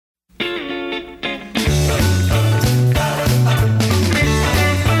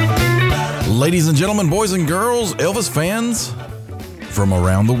Ladies and gentlemen, boys and girls, Elvis fans from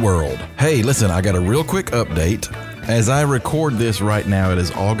around the world. Hey, listen, I got a real quick update. As I record this right now, it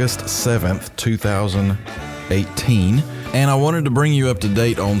is August 7th, 2018, and I wanted to bring you up to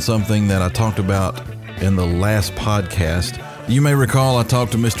date on something that I talked about in the last podcast. You may recall I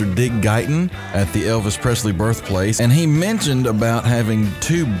talked to Mr. Dick Guyton at the Elvis Presley birthplace, and he mentioned about having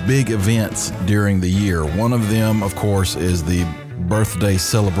two big events during the year. One of them, of course, is the birthday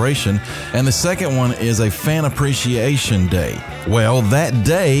celebration, and the second one is a fan appreciation day. Well, that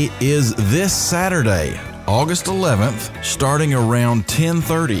day is this Saturday, August 11th, starting around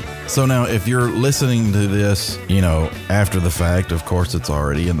 10:30. So now if you're listening to this, after the fact, of course it's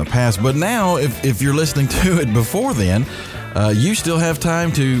already in the past, but now if you're listening to it before then, you still have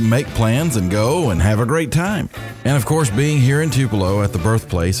time to make plans and go and have a great time. And of course, being here in Tupelo at the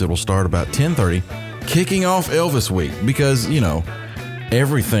birthplace, it'll start about 10:30, kicking off Elvis Week, because,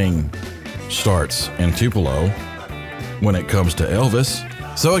 everything starts in Tupelo when it comes to Elvis.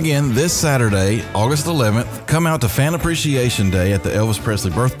 So again, this Saturday, August 11th, come out to Fan Appreciation Day at the Elvis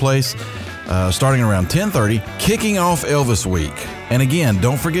Presley birthplace, starting around 10:30, kicking off Elvis Week. And again,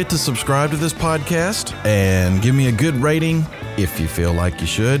 don't forget to subscribe to this podcast and give me a good rating if you feel like you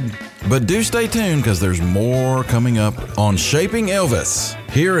should. But do stay tuned, because there's more coming up on Shaping Elvis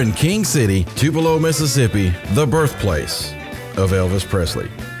here in King City, Tupelo, Mississippi, the birthplace of Elvis Presley.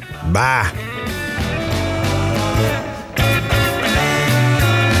 Bye.